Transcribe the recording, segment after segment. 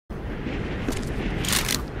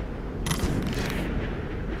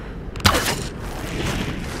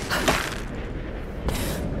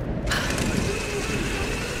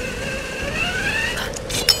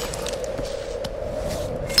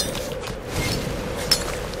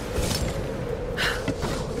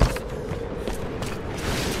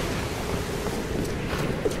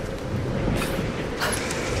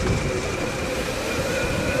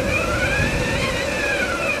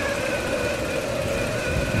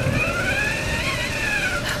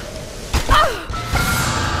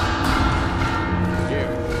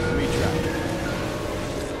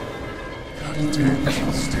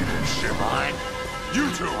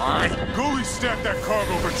stack that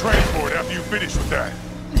cargo for transport after you finish with that.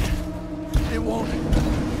 It won't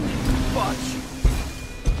budge.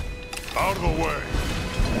 Out of the way.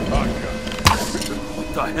 I got it. What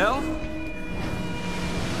the hell?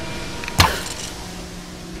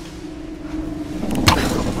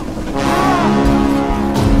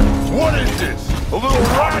 What is this? A little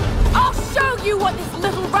rat? I'll show you what this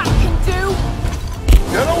little rat can do!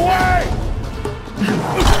 Get away!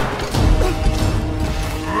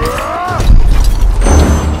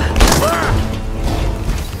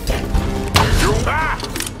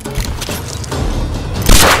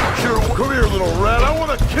 Come here, little rat. I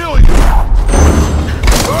want to kill you!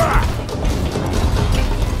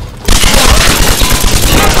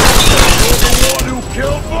 You're the one who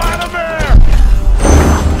killed Vladimir!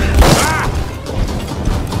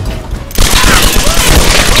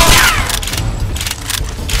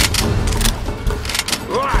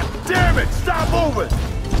 Damn it! Stop moving!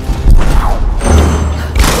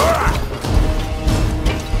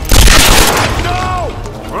 No!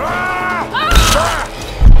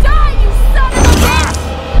 Die, you son of a bitch!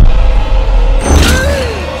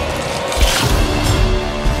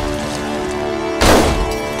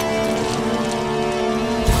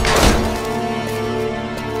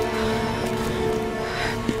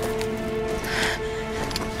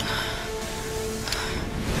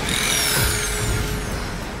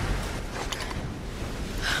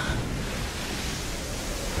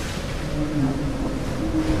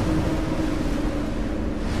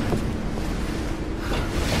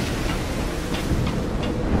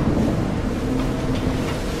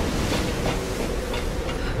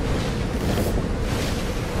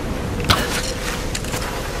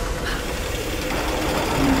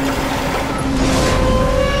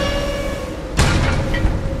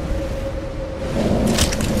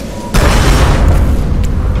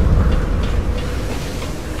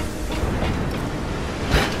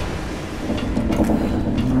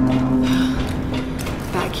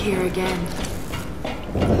 Here again.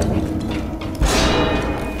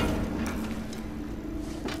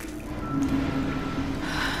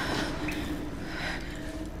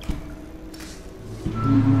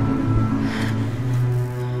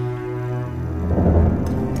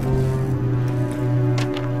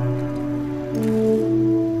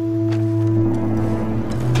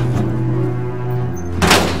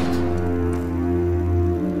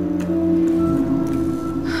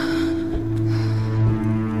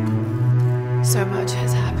 So much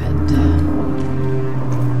has happened.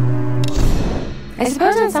 I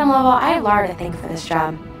suppose on some level, I have Lara to thank for this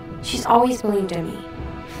job. She's always believed in me.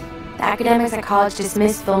 The academics at college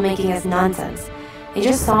dismissed filmmaking as nonsense. They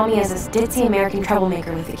just saw me as this ditzy American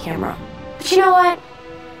troublemaker with a camera. But you know what?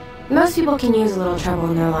 Most people can use a little trouble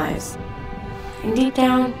in their lives. And deep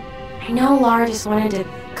down, I know Lara just wanted to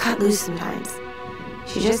cut loose sometimes.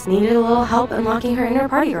 She just needed a little help unlocking her inner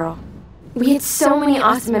party girl. We had so many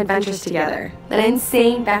awesome adventures together. That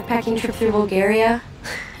insane backpacking trip through Bulgaria.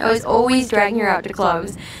 I was always dragging her out to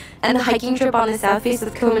clubs. And the hiking trip on the south face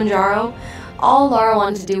of Kilimanjaro. All Lara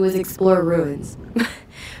wanted to do was explore ruins.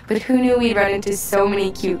 But who knew we'd run into so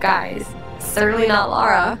many cute guys? Certainly not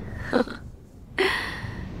Lara.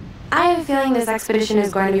 I have a feeling this expedition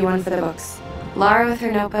is going to be one for the books. Lara with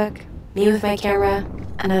her notebook, me with my camera,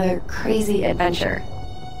 another crazy adventure.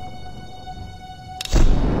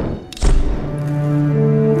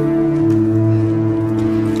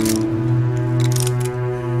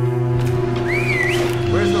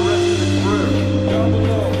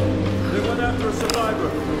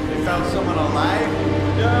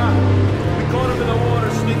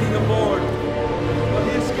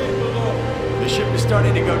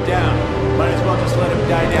 Starting to go down. Might as well just let him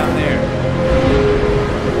die down there.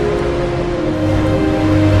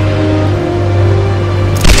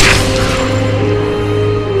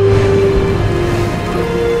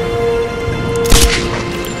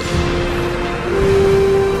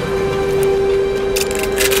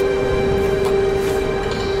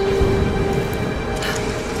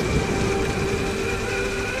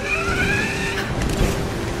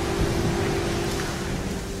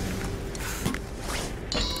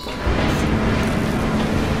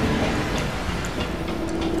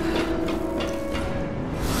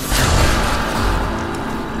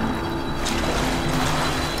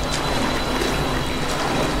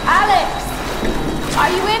 Are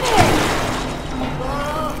you in here?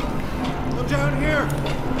 I'm down here.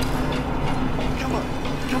 Come on.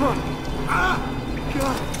 Come on. Ah!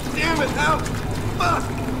 God damn it. Help!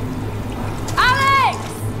 Alex!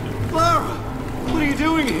 Lara! What are you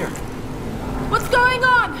doing here? What's going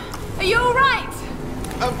on? Are you alright?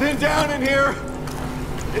 I've been down in here.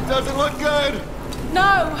 It doesn't look good.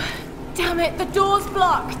 No. Damn it, the door's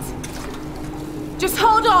blocked. Just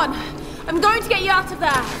hold on. I'm going to get you out of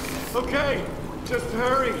there. Okay, just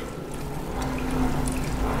hurry.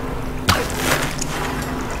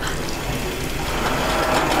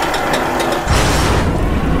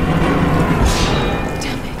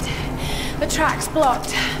 Damn it. The track's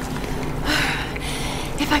blocked.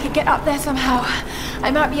 If I could get up there somehow,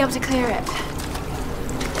 I might be able to clear it.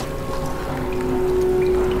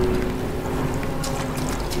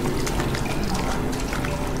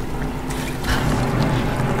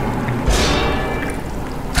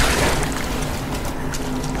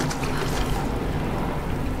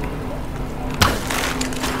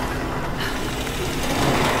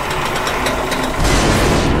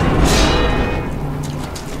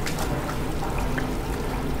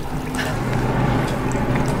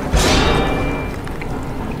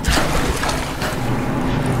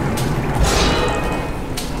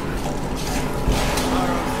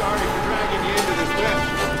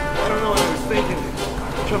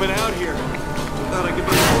 Coming out here. Thought I could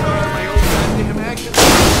be my own goddamn action.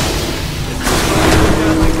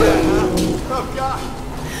 Like that, huh? Oh, God.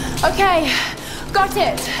 Okay, got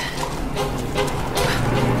it.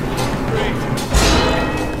 Great.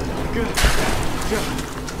 Good. God.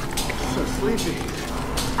 So sleepy.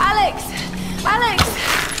 Alex! Alex!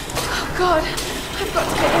 Oh, God. I've got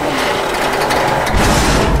to get in there.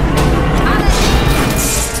 Alex!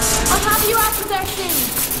 I'll have you out of there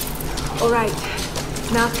soon. All right.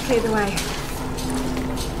 Now to clear the way.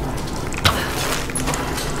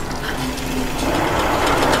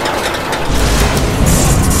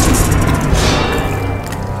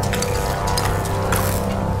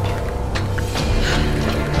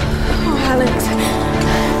 Oh, Alex.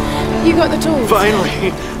 You got the tools.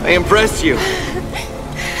 Finally, I impressed you.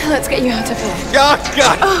 Let's get you out of here. Oh,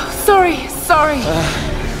 God! Oh, sorry.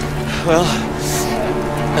 Well,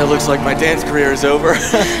 that looks like my dance career is over.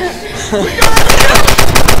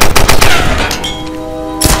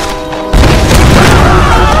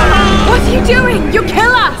 What are you doing? You'll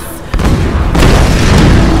kill us!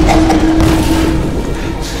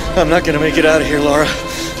 I'm not gonna make it out of here, Laura.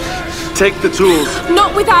 Take the tools.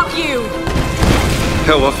 Not without you!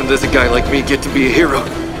 How often does a guy like me get to be a hero?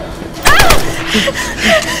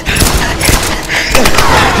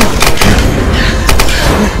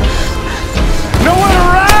 Nowhere to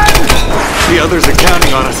run! The others are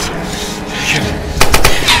counting on us.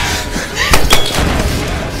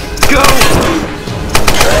 Go!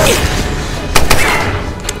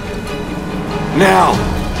 Now!